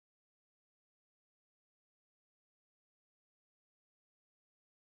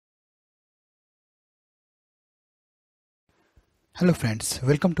Hello friends,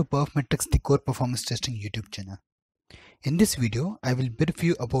 welcome to PerfMatrix, the core performance testing YouTube channel. In this video, I will brief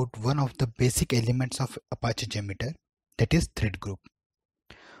you about one of the basic elements of Apache JMeter, that is thread group.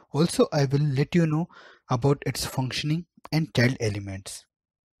 Also, I will let you know about its functioning and child elements.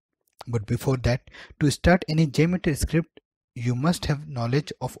 But before that, to start any JMeter script, you must have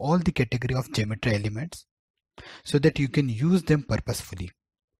knowledge of all the category of JMeter elements so that you can use them purposefully.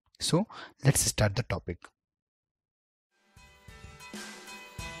 So, let's start the topic.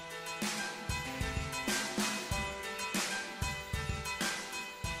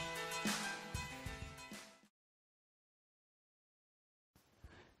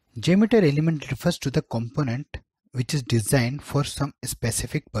 Geometer element refers to the component which is designed for some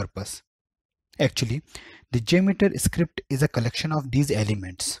specific purpose. Actually, the Geometer script is a collection of these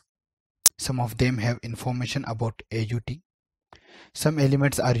elements. Some of them have information about AUT. Some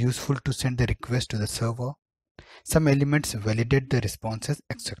elements are useful to send the request to the server. Some elements validate the responses,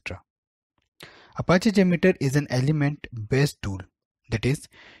 etc. Apache JMeter is an element-based tool. That is,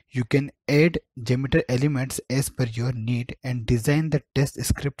 you can add JMeter elements as per your need and design the test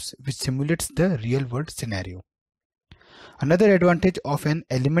scripts which simulates the real-world scenario. Another advantage of an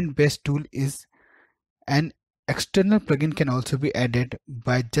element-based tool is an external plugin can also be added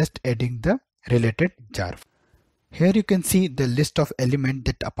by just adding the related jar. Here you can see the list of elements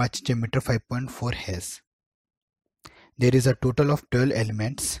that Apache JMeter 5.4 has. There is a total of 12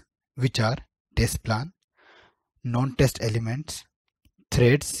 elements which are test plan, non-test elements,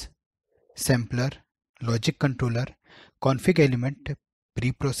 threads, sampler, logic controller, config element,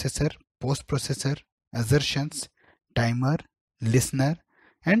 preprocessor, postprocessor, assertions, timer, listener,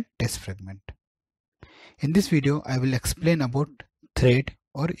 and test fragment. In this video, I will explain about thread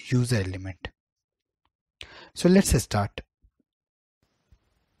or user element. So let's start.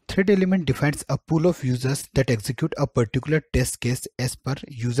 Thread element defines a pool of users that execute a particular test case as per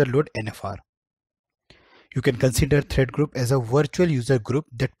user load NFR. You can consider thread group as a virtual user group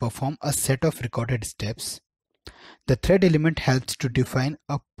that perform a set of recorded steps. The thread element helps to define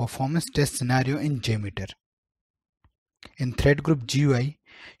a performance test scenario in JMeter. In thread group GUI,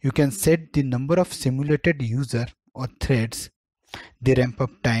 you can set the number of simulated user or threads, the ramp up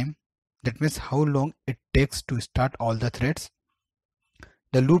time, that means how long it takes to start all the threads,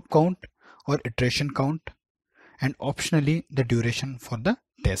 the loop count or iteration count, and optionally the duration for the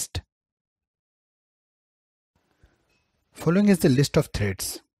test. Following is the list of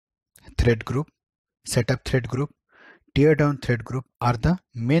threads. Thread group, setup thread group, tear down thread group are the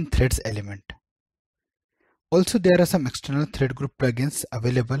main threads element. Also, there are some external thread group plugins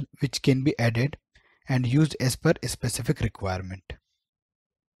available which can be added and used as per a specific requirement.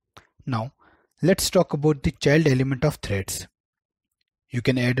 Now, let's talk about the child element of threads. You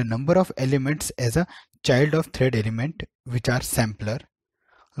can add a number of elements as a child of thread element which are sampler,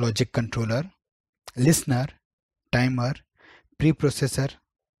 logic controller, listener, timer, preprocessor,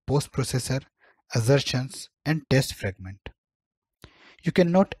 postprocessor, assertions, and test fragment. You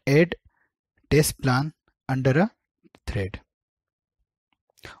cannot add test plan under a thread.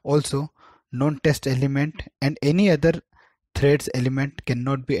 Also, non-test element and any other threads element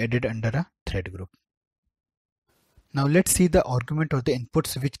cannot be added under a thread group. Now let's see the argument or the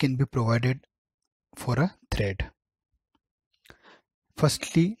inputs which can be provided for a thread.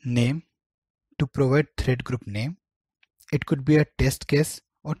 Firstly, name. To provide thread group name, it could be a test case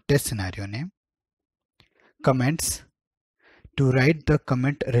or test scenario name. Comments. To write the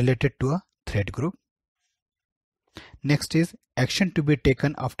comment related to a thread group. Next is action to be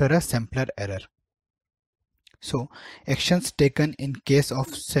taken after a sampler error. So actions taken in case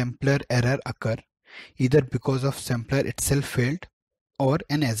of sampler error occur either because of sampler itself failed or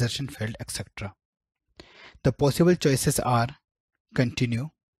an assertion failed, etc. The possible choices are continue,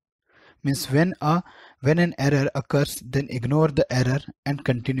 means when an error occurs, then ignore the error and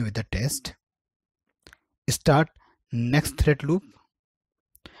continue with the test. Start next thread loop.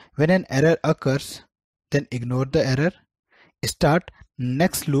 When an error occurs, then ignore the error. Start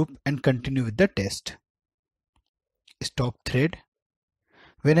next loop and continue with the test. Stop thread.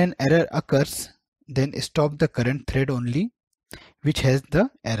 When an error occurs, then stop the current thread only which has the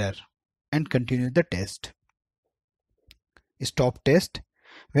error and continue the test. Stop test.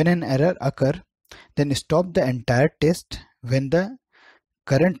 When an error occurs, then stop the entire test when the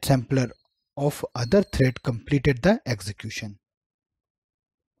current sampler of other thread completed the execution.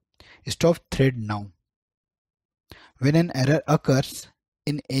 Stop thread now. When an error occurs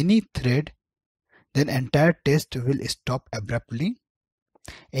in any thread, then entire test will stop abruptly.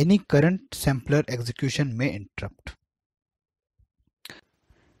 Any current sampler execution may interrupt.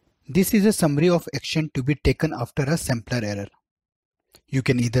 This is a summary of action to be taken after a sampler error. You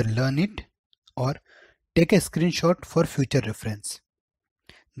can either learn it or take a screenshot for future reference.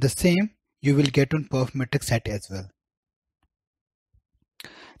 The same you will get on PerfMatrix site as well.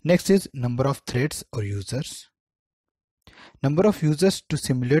 Next is number of threads or users. Number of users to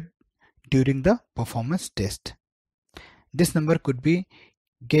simulate during the performance test. This number could be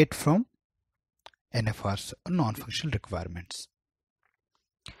get from NFRs or non-functional requirements.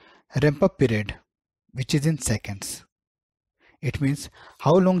 Ramp up period, which is in seconds. It means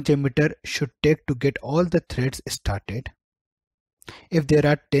how long Geometer should take to get all the threads started. If there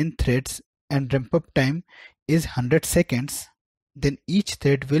are 10 threads and ramp up time is 100 seconds, then each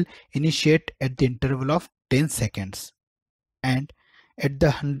thread will initiate at the interval of 10 seconds. And at the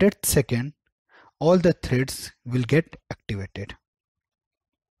 100th second, all the threads will get activated.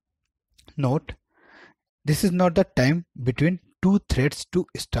 Note, this is not the time between two threads to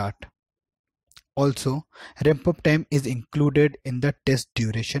start. Also, ramp up time is included in the test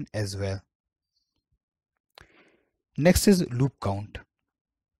duration as well. Next is loop count.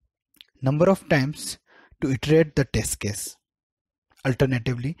 Number of times to iterate the test case.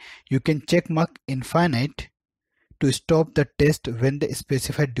 Alternatively, you can check mark infinite to stop the test when the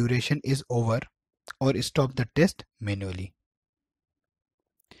specified duration is over or stop the test manually.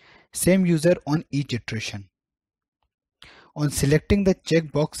 Same user on each iteration. On selecting the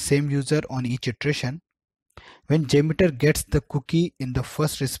checkbox same user on each iteration, when Geometer gets the cookie in the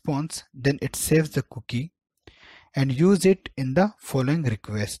first response, then it saves the cookie and use it in the following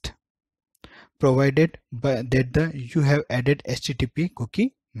request, provided that you have added HTTP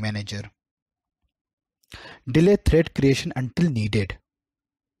cookie manager. Delay thread creation until needed.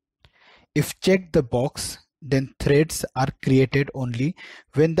 If checked the box, then threads are created only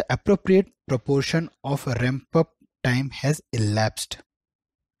when the appropriate proportion of ramp up time has elapsed.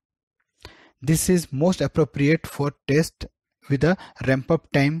 This is most appropriate for test with a ramp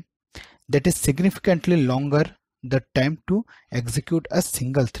up time that is significantly longer the time to execute a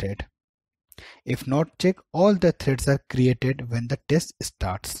single thread. If not checked, all the threads are created when the test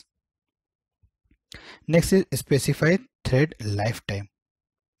starts. Next is specify thread lifetime.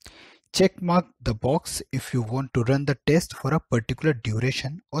 Check mark the box if you want to run the test for a particular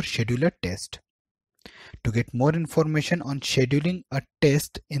duration or schedule a test. To get more information on scheduling a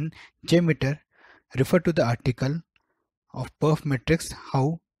test in JMeter, refer to the article of PerfMatrix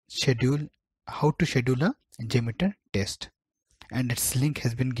how to schedule a JMeter test, and its link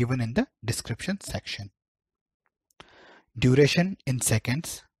has been given in the description section. Duration in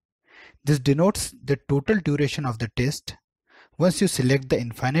seconds. This denotes the total duration of the test. Once you select the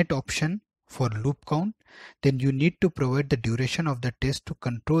infinite option for loop count, then you need to provide the duration of the test to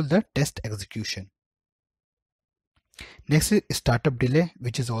control the test execution. Next is startup delay,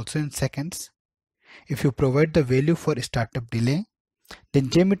 which is also in seconds. If you provide the value for startup delay, then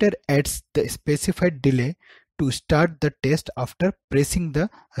JMeter adds the specified delay to start the test after pressing the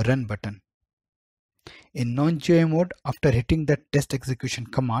run button. In non-GUI mode, after hitting the test execution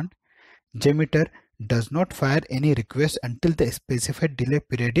command, JMeter does not fire any request until the specified delay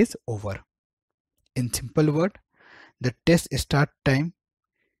period is over. In simple word, the test start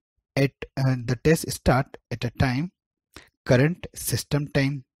at a time current system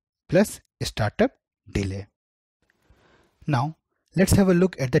time plus startup delay. Now let's have a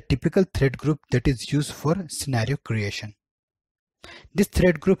look at the typical thread group that is used for scenario creation. This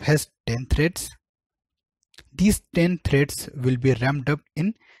thread group has 10 threads. These 10 threads will be ramped up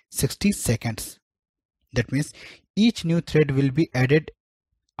in 60 seconds. That means each new thread will be added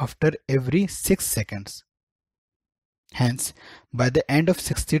after every 6 seconds. Hence, by the end of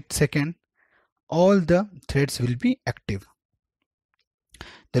 60th second, all the threads will be active.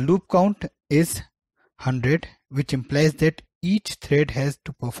 The loop count is 100, which implies that each thread has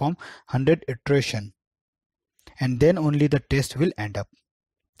to perform 100 iterations, and then only the test will end up.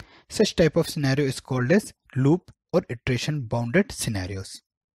 Such type of scenario is called as loop or iteration bounded scenarios.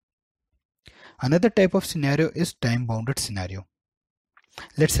 Another type of scenario is time bounded scenario.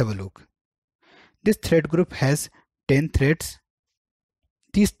 Let's have a look. This thread group has 10 threads.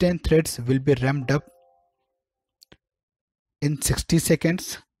 These 10 threads will be ramped up in 60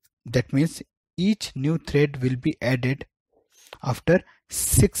 seconds. That means each new thread will be added after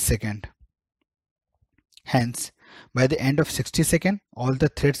 6 seconds. Hence, by the end of 60 seconds, all the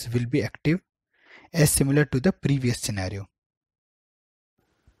threads will be active, as similar to the previous scenario.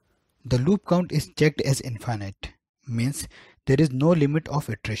 The loop count is checked as infinite, means there is no limit of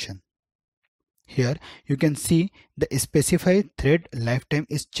iteration. Here you can see the specified thread lifetime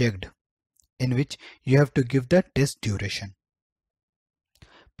is checked, in which you have to give the test duration.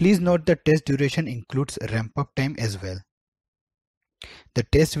 Please note the test duration includes ramp up time as well. The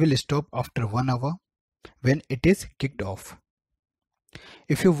test will stop after 1 hour when it is kicked off.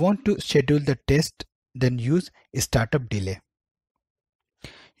 If you want to schedule the test, then use startup delay.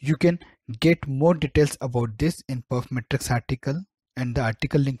 You can get more details about this in PerfMatrix article, and the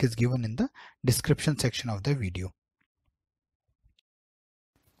article link is given in the description section of the video.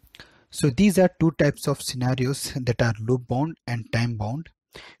 So these are two types of scenarios that are loop bound and time bound,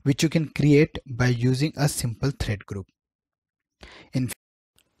 which you can create by using a simple thread group.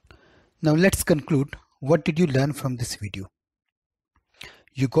 Now let's conclude. What did you learn from this video?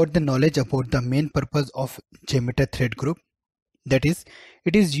 You got the knowledge about the main purpose of Geometer thread group. That is,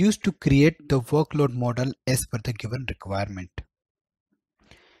 it is used to create the workload model as per the given requirement.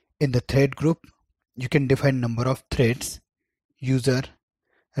 In the thread group, you can define number of threads, user,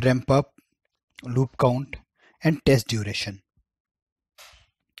 ramp up, loop count, and test duration.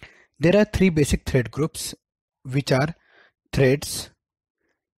 There are three basic thread groups, which are threads,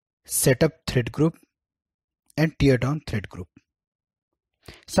 setup thread group, and teardown thread group.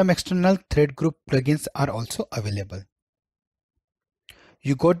 Some external thread group plugins are also available.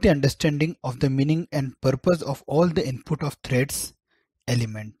 You got the understanding of the meaning and purpose of all the input of threads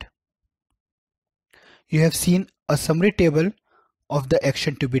element. You have seen a summary table of the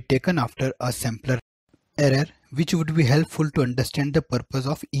action to be taken after a sampler error, which would be helpful to understand the purpose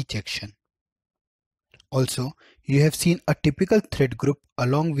of each action. Also, you have seen a typical thread group,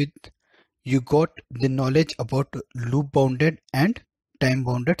 along with you got the knowledge about loop bounded and time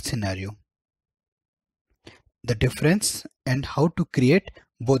bounded scenario, the difference, and how to create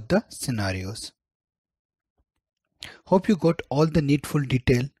both the scenarios. Hope you got all the needful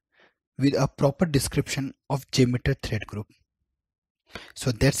detail with a proper description of Geometer thread group.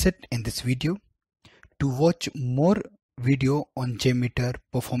 So that's it in this video. To watch more video on Geometer,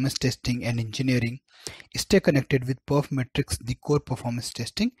 performance testing and engineering, stay connected with PerfMatrix, the core performance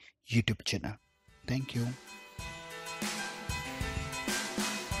testing YouTube channel. Thank you.